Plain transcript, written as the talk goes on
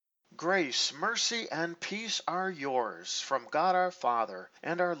Grace, mercy, and peace are yours from God our Father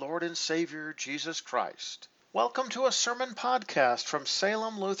and our Lord and Savior Jesus Christ. Welcome to a sermon podcast from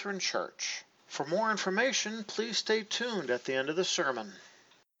Salem Lutheran Church. For more information, please stay tuned at the end of the sermon.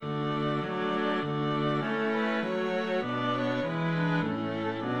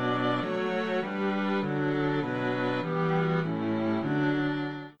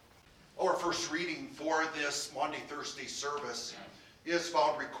 Our first reading for this Maundy-Thursday service is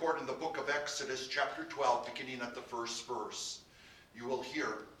found recorded in the book of Exodus, chapter 12, beginning at the first verse. You will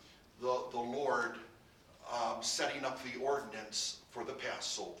hear the Lord setting up the ordinance for the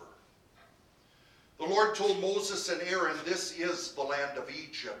Passover. The Lord told Moses and Aaron, "This is the land of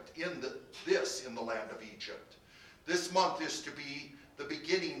Egypt, in the land of Egypt. This month is to be the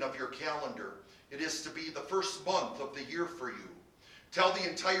beginning of your calendar. It is to be the first month of the year for you. Tell the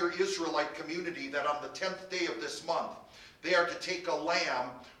entire Israelite community that on the 10th day of this month, they are to take a lamb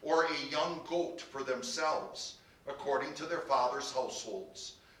or a young goat for themselves, according to their fathers'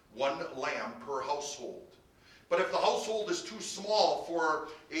 households, one lamb per household. But if the household is too small for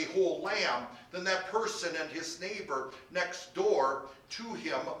a whole lamb, then that person and his neighbor next door to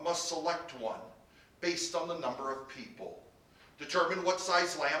him must select one, based on the number of people. Determine what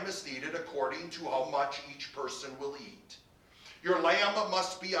size lamb is needed according to how much each person will eat. Your lamb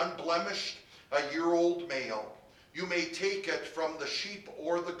must be unblemished, a year-old male. You may take it from the sheep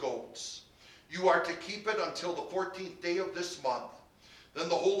or the goats. You are to keep it until the 14th day of this month. Then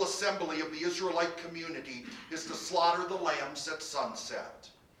the whole assembly of the Israelite community is to slaughter the lambs at sunset.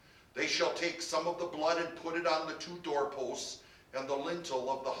 They shall take some of the blood and put it on the two doorposts and the lintel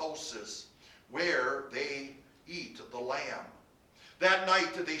of the houses where they eat the lamb. That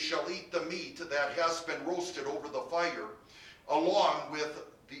night they shall eat the meat that has been roasted over the fire, along with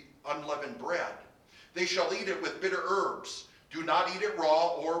the unleavened bread. They shall eat it with bitter herbs. Do not eat it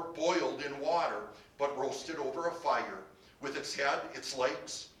raw or boiled in water, but roast it over a fire, with its head, its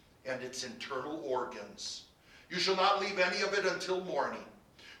legs, and its internal organs. You shall not leave any of it until morning.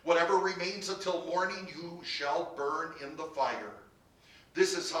 Whatever remains until morning you shall burn in the fire.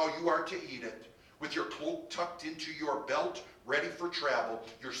 This is how you are to eat it, with your cloak tucked into your belt, ready for travel,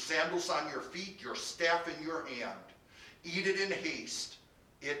 your sandals on your feet, your staff in your hand. Eat it in haste.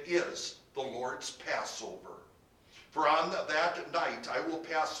 It is the Lord's Passover. For on that night I will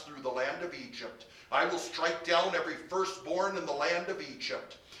pass through the land of Egypt. I will strike down every firstborn in the land of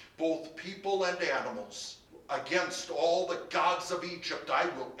Egypt, both people and animals. Against all the gods of Egypt I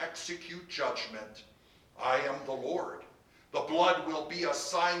will execute judgment. I am the Lord. The blood will be a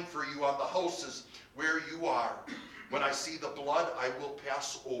sign for you on the houses where you are. When I see the blood, I will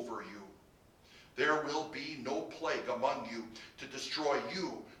pass over you. There will be no plague among you to destroy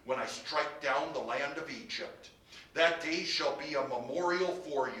you when I strike down the land of Egypt. That day shall be a memorial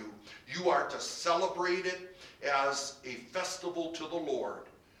for you. You are to celebrate it as a festival to the Lord.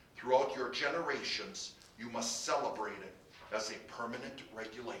 Throughout your generations, you must celebrate it as a permanent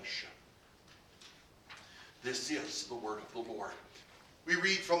regulation." This is the word of the Lord. We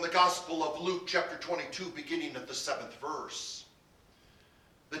read from the Gospel of Luke, chapter 22, beginning at the 7th verse.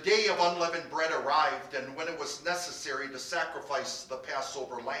 The day of unleavened bread arrived, and when it was necessary to sacrifice the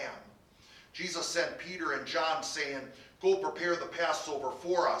Passover lamb, Jesus sent Peter and John, saying, "Go prepare the Passover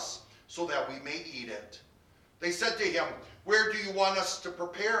for us, so that we may eat it." They said to him, "Where do you want us to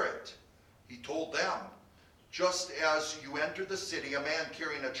prepare it?" He told them, "Just as you enter the city, a man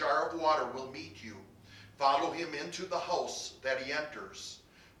carrying a jar of water will meet you. Follow him into the house that he enters.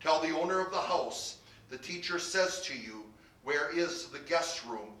 Tell the owner of the house, 'The teacher says to you, where is the guest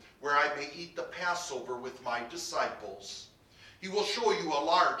room where I may eat the Passover with my disciples?' He will show you a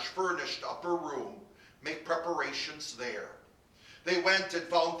large furnished upper room. Make preparations there." They went and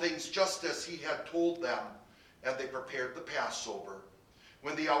found things just as he had told them, and they prepared the Passover.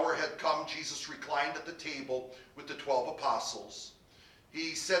 When the hour had come, Jesus reclined at the table with the 12 apostles.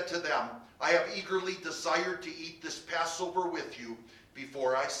 He said to them, "I have eagerly desired to eat this Passover with you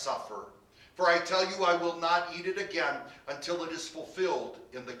before I suffer. For I tell you, I will not eat it again until it is fulfilled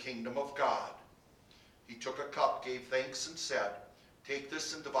in the kingdom of God." He took a cup, gave thanks, and said, "Take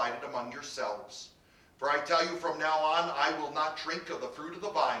this and divide it among yourselves. For I tell you, from now on I will not drink of the fruit of the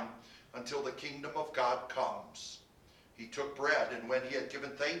vine until the kingdom of God comes." He took bread, and when he had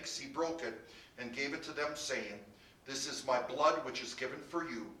given thanks, he broke it and gave it to them, saying, "This is my blood, which is given for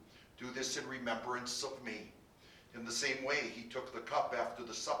you. Do this in remembrance of me." In the same way, he took the cup after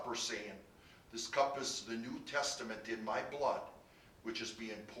the supper, saying, "This cup is the New Testament in my blood, which is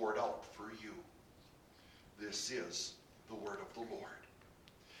being poured out for you." This is the word of the Lord.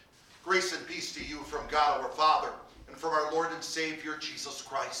 Grace and peace to you from God our Father and from our Lord and Savior, Jesus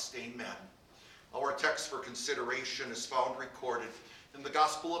Christ. Amen. Our text for consideration is found recorded in the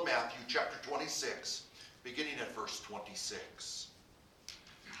Gospel of Matthew, chapter 26, beginning at verse 26.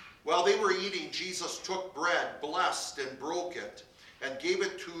 While they were eating, Jesus took bread, blessed and broke it, and gave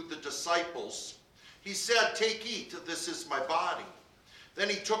it to the disciples. He said, "Take, eat, this is my body." Then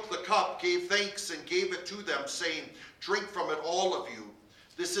he took the cup, gave thanks, and gave it to them, saying, "Drink from it, all of you.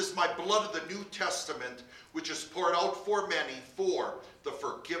 This is my blood of the New Testament, which is poured out for many for the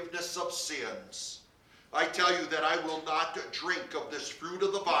forgiveness of sins. I tell you that I will not drink of this fruit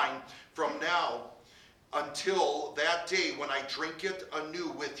of the vine from now until that day when I drink it anew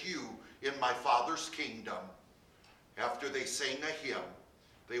with you in my Father's kingdom." After they sang a hymn,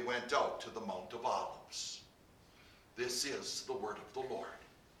 they went out to the Mount of Olives. This is the word of the Lord.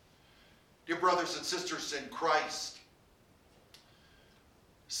 Dear brothers and sisters in Christ,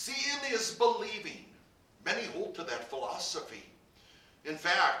 seeing is believing. Many hold to that philosophy. In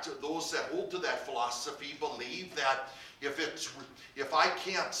fact, those that hold to that philosophy believe that if I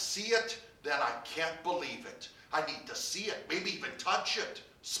can't see it, then I can't believe it. I need to see it, maybe even touch it,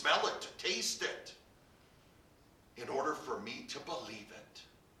 smell it, taste it, in order for me to believe it.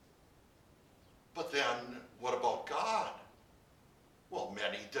 But then, what about God? Well,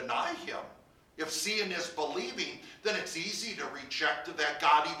 many deny him. If seeing is believing, then it's easy to reject that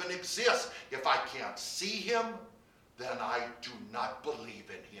God even exists. If I can't see him, then I do not believe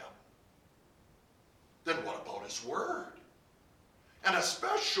in him. Then what about his word? And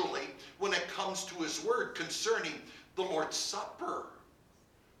especially when it comes to his word concerning the Lord's Supper,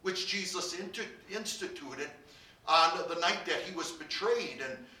 which Jesus instituted on the night that he was betrayed,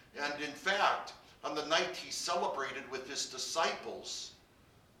 and in fact, on the night he celebrated with his disciples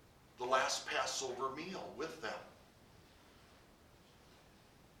the last Passover meal with them.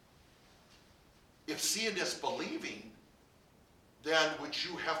 If seeing is believing, then would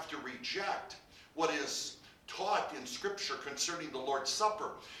you have to reject what is taught in Scripture concerning the Lord's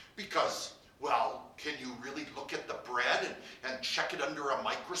Supper? Because, well, can you really look at the bread and check it under a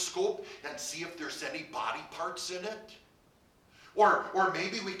microscope and see if there's any body parts in it? Or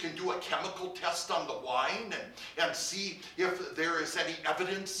maybe we can do a chemical test on the wine and see if there is any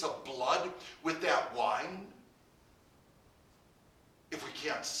evidence of blood with that wine. If we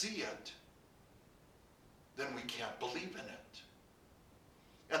can't see it, then we can't believe in it.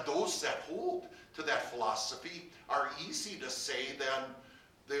 And those that hold to that philosophy are easy to say, then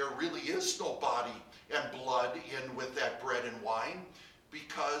there really is no body and blood in with that bread and wine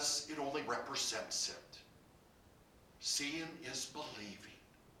because it only represents it. Seeing is believing.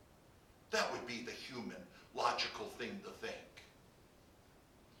 That would be the human, logical thing to think.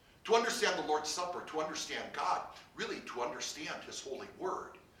 To understand the Lord's Supper, to understand God, really to understand his holy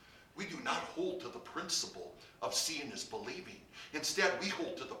word, we do not hold to the principle of seeing is believing. Instead, we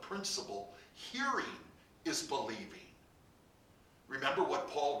hold to the principle hearing is believing. Remember what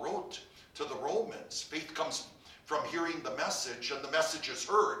Paul wrote to the Romans. Faith comes from hearing the message, and the message is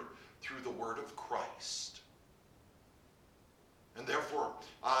heard through the word of Christ. And therefore,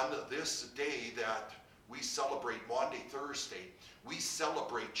 on this day that we celebrate Maundy Thursday, we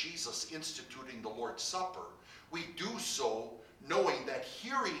celebrate Jesus instituting the Lord's Supper. We do so knowing that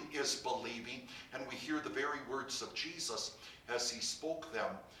hearing is believing, and we hear the very words of Jesus as he spoke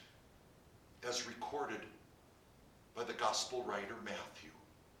them, as recorded by the gospel writer Matthew,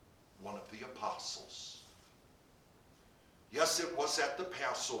 one of the apostles. Yes, it was at the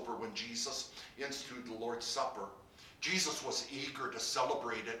Passover when Jesus instituted the Lord's Supper. Jesus was eager to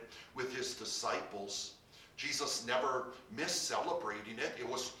celebrate it with his disciples. Jesus never missed celebrating it. It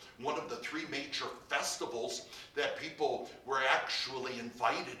was one of the three major festivals that people were actually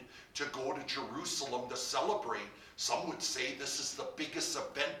invited to go to Jerusalem to celebrate. Some would say this is the biggest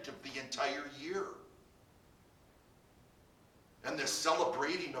event of the entire year. And this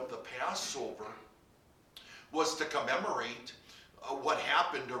celebrating of the Passover was to commemorate what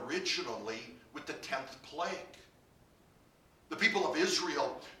happened originally with the 10th plague. The people of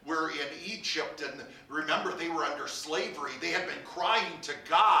Israel were in Egypt, and remember, they were under slavery. They had been crying to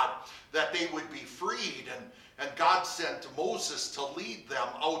God that they would be freed, and God sent Moses to lead them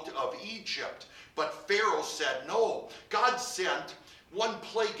out of Egypt. But Pharaoh said no. God sent one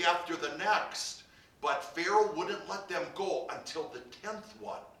plague after the next, but Pharaoh wouldn't let them go until the 10th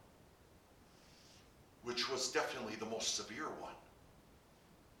one, which was definitely the most severe one.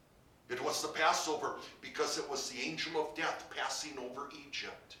 It was the Passover because it was the angel of death passing over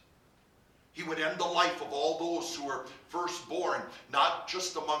Egypt. He would end the life of all those who were firstborn, not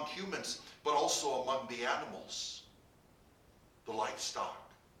just among humans, but also among the animals, the livestock.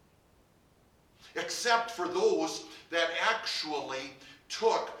 except for those that actually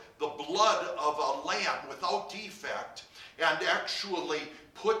took the blood of a lamb without defect and actually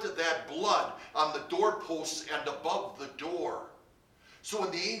put that blood on the doorposts and above the door. So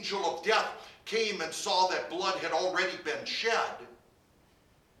when the angel of death came and saw that blood had already been shed,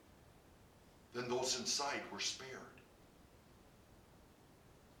 then those inside were spared.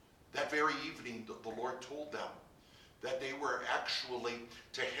 That very evening, the Lord told them that they were actually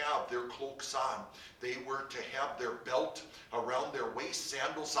to have their cloaks on. They were to have their belt around their waist,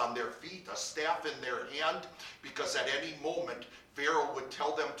 sandals on their feet, a staff in their hand, because at any moment Pharaoh would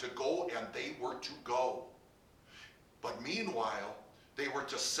tell them to go, and they were to go. But meanwhile, they were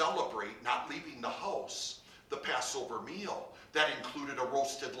to celebrate, not leaving the house, the Passover meal. That included a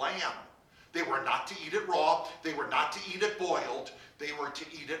roasted lamb. They were not to eat it raw. They were not to eat it boiled. They were to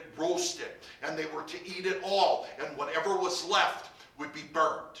eat it roasted. And they were to eat it all. And whatever was left would be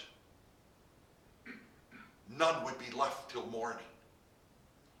burnt. None would be left till morning.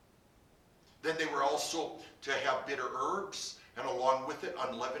 Then they were also to have bitter herbs, and along with it,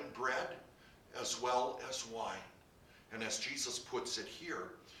 unleavened bread, as well as wine. And as Jesus puts it here,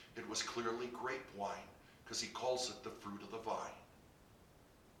 it was clearly grape wine, because he calls it the fruit of the vine.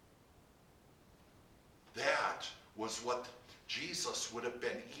 That was what Jesus would have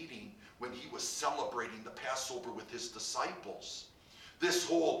been eating when he was celebrating the Passover with his disciples. This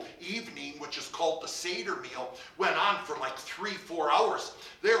whole evening, which is called the Seder meal, went on for like 3-4 hours.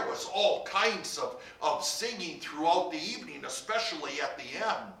 There was all kinds of singing throughout the evening, especially at the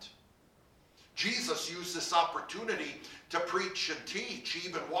end. Jesus used this opportunity to preach and teach. He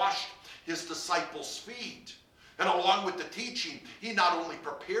even washed his disciples' feet. And along with the teaching, he not only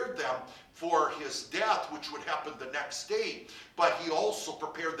prepared them for his death, which would happen the next day, but he also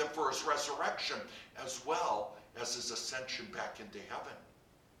prepared them for his resurrection, as well as his ascension back into heaven.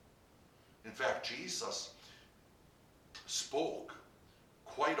 In fact, Jesus spoke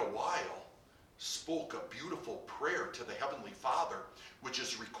quite a while, spoke a beautiful prayer to the Heavenly Father, which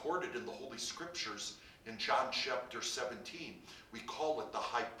is recorded in the Holy Scriptures in John chapter 17. We call it the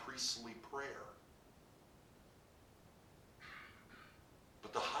high priestly prayer.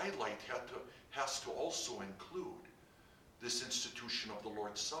 But the highlight has to also include this institution of the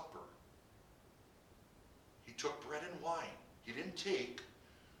Lord's Supper. He took bread and wine. He didn't take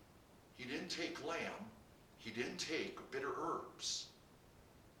lamb. He didn't take bitter herbs.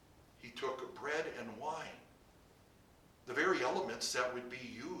 He took bread and wine. The very elements that would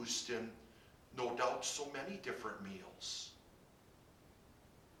be used in, no doubt, so many different meals.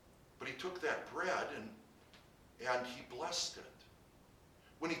 But he took that bread and he blessed it.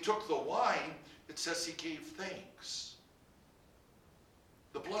 When he took the wine, it says he gave thanks.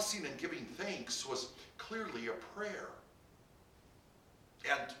 The blessing and giving thanks was clearly a prayer.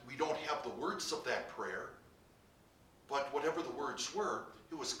 And we don't have the words of that prayer, but whatever the words were,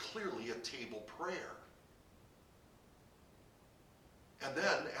 it was clearly a table prayer. And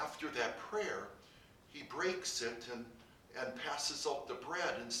then after that prayer, he breaks it and passes out the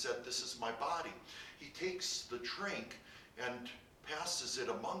bread and said, "This is my body." He takes the drink and passes it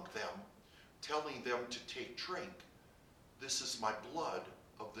among them, telling them to take drink. "This is my blood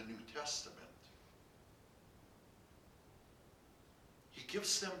of the New Testament." He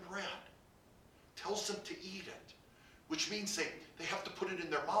gives them bread, tells them to eat it, which means they have to put it in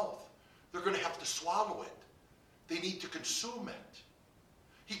their mouth. They're going to have to swallow it. They need to consume it.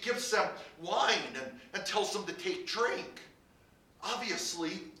 He gives them wine and tells them to take drink.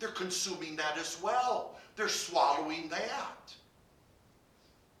 Obviously, they're consuming that as well. They're swallowing that.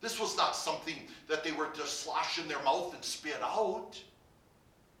 This was not something that they were to slosh in their mouth and spit out.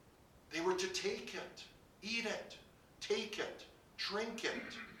 They were to take it, eat it, take it, drink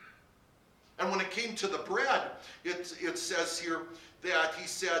it. And when it came to the bread, it says here that he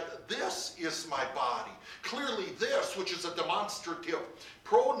said, "This is my body." Clearly this, which is a demonstrative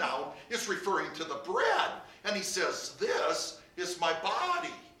pronoun, is referring to the bread. And he says, "This is my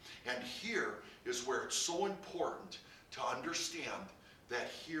body." And here is where it's so important to understand that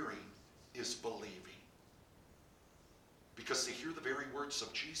hearing is believing. Because to hear the very words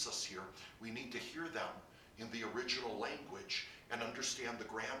of Jesus here, we need to hear them in the original language and understand the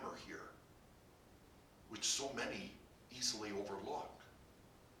grammar here, which so many easily overlook.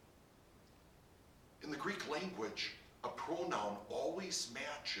 In the Greek language, a pronoun always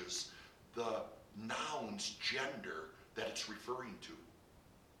matches the noun's gender that it's referring to.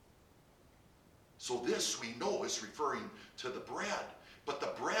 So this, we know, is referring to the bread. But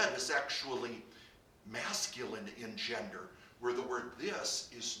the bread is actually masculine in gender, where the word "this"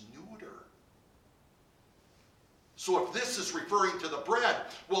 is neuter. So if this is referring to the bread,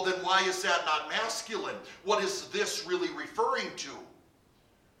 well then why is that not masculine? What is this really referring to?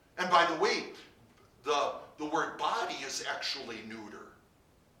 And by the way, the word body is actually neuter.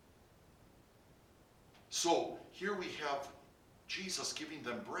 So here we have Jesus giving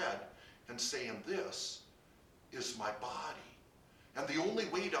them bread and saying, this is my body. And the only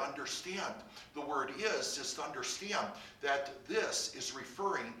way to understand the word is to understand that this is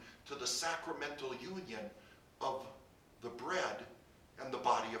referring to the sacramental union of the bread and the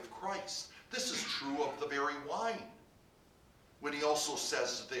body of Christ. This is true of the very wine, when he also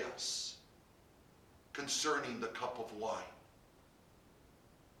says this concerning the cup of wine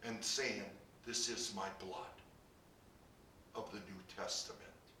and saying, this is my blood of the New Testament.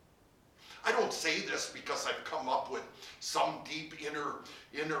 I don't say this because I've come up with some deep inner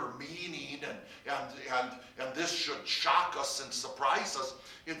meaning and this should shock us and surprise us.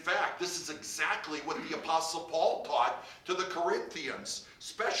 In fact, this is exactly what the Apostle Paul taught to the Corinthians,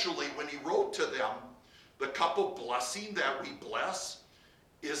 especially when he wrote to them, the cup of blessing that we bless,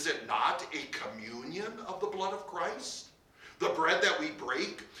 is it not a communion of the blood of Christ? The bread that we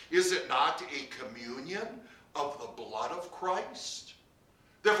break, is it not a communion of the blood of Christ?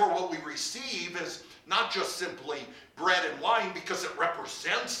 Therefore, what we receive is not just simply bread and wine because it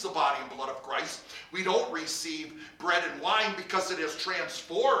represents the body and blood of Christ. We don't receive bread and wine because it is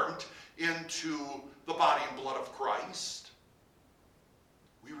transformed into the body and blood of Christ.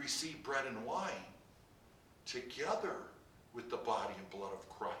 We receive bread and wine together with the body and blood of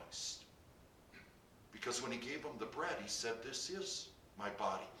Christ. Because when he gave them the bread, he said, this is my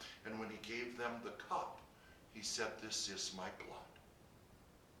body. And when he gave them the cup, he said, this is my blood.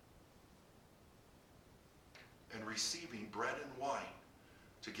 And receiving bread and wine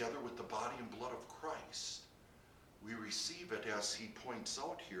together with the body and blood of Christ, we receive it, as he points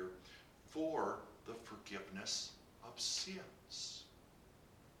out here, for the forgiveness of sins.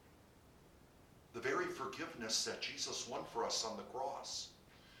 The very forgiveness that Jesus won for us on the cross.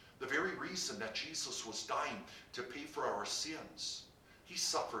 The very reason that Jesus was dying to pay for our sins. He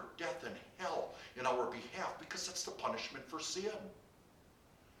suffered death and hell in our behalf because that's the punishment for sin.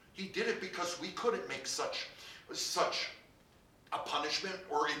 He did it because we couldn't make such a punishment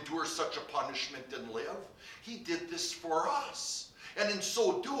or endure such a punishment and live. He did this for us. And in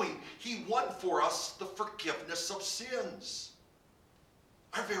so doing, he won for us the forgiveness of sins.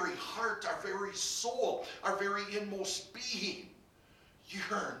 Our very heart, our very soul, our very inmost being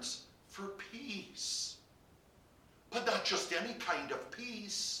yearns for peace. But not just any kind of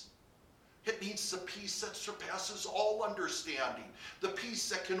peace. It needs the peace that surpasses all understanding. The peace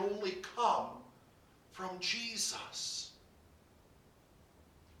that can only come from Jesus,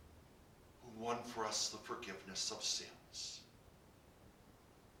 who won for us the forgiveness of sins.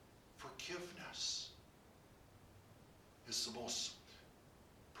 Forgiveness is the most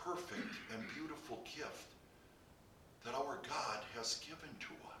perfect and beautiful gift that our God has given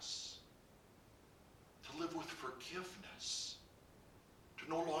to us. To live with forgiveness. To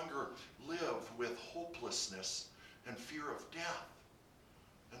no longer live with hopelessness and fear of death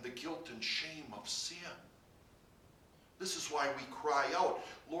and the guilt and shame of sin. This is why we cry out,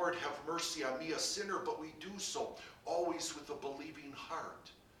 Lord, have mercy on me, a sinner, but we do so always with a believing heart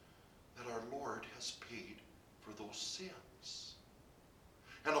that our Lord has paid for those sins.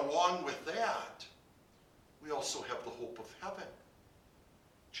 And along with that, we also have the hope of heaven.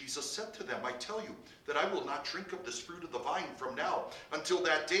 Jesus said to them, I tell you that I will not drink of this fruit of the vine from now until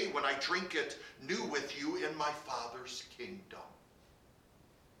that day when I drink it new with you in my Father's kingdom.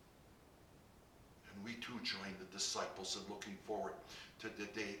 And we too join the disciples in looking forward to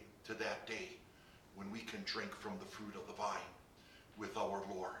that day when we can drink from the fruit of the vine with our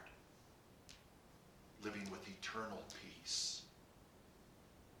Lord, living with eternal peace.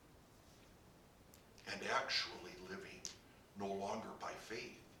 And actually living no longer by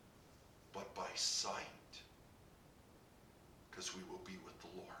faith, but by sight, because we will be with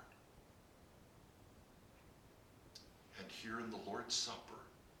the Lord. And here in the Lord's Supper,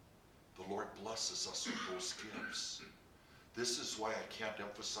 the Lord blesses us with those gifts. This is why I can't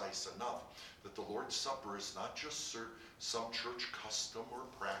emphasize enough that the Lord's Supper is not just some church custom or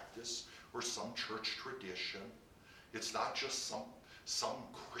practice or some church tradition. It's not just some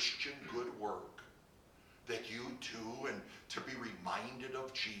Christian good work that you do and to be reminded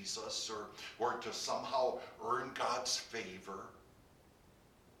of Jesus or to somehow earn God's favor.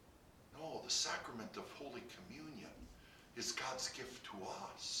 No, the sacrament of Holy Communion is God's gift to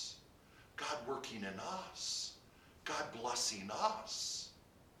us. God working in us. God blessing us.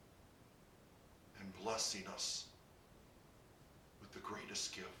 And blessing us with the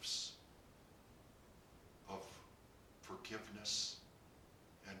greatest gifts of forgiveness,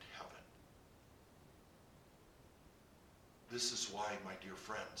 and heaven. This is why, my dear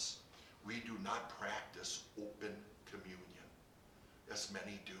friends, we do not practice open communion, as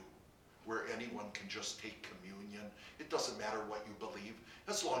many do, where anyone can just take communion. It doesn't matter what you believe,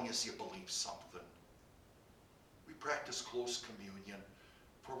 as long as you believe something. We practice close communion,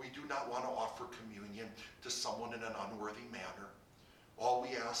 for we do not want to offer communion to someone in an unworthy manner. All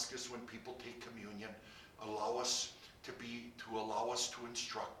we ask is when people take communion, allow us to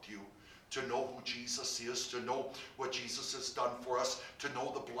instruct you, to know who Jesus is, to know what Jesus has done for us, to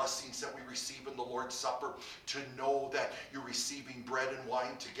know the blessings that we receive in the Lord's Supper, to know that you're receiving bread and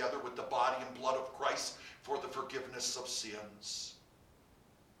wine together with the body and blood of Christ for the forgiveness of sins.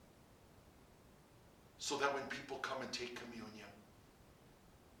 So that when people come and take communion,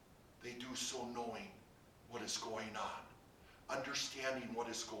 they do so knowing what is going on, understanding what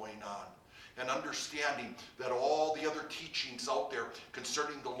is going on, and understanding that all the other teachings out there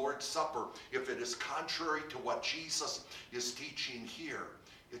concerning the Lord's Supper, if it is contrary to what Jesus is teaching here,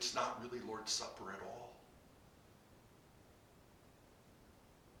 it's not really Lord's Supper at all.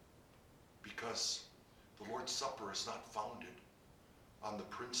 Because the Lord's Supper is not founded on the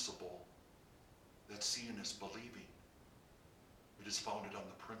principle that seeing is believing. It is founded on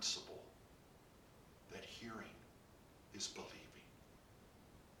the principle that hearing is believing.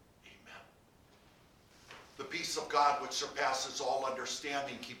 Amen. The peace of God which surpasses all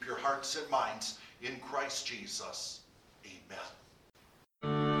understanding, keep your hearts and minds in Christ Jesus. Amen.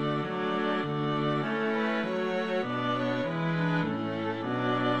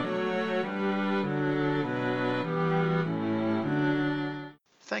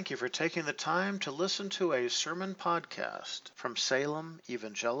 Thank you for taking the time to listen to a sermon podcast from Salem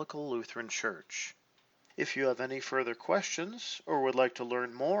Evangelical Lutheran Church. If you have any further questions or would like to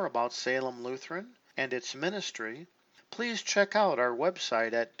learn more about Salem Lutheran and its ministry, please check out our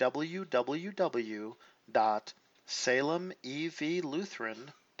website at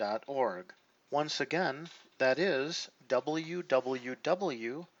www.salemevlutheran.org. Once again, that is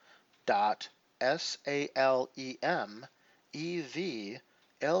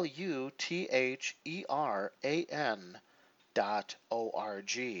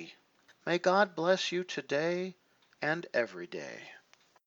May God bless you today and every day.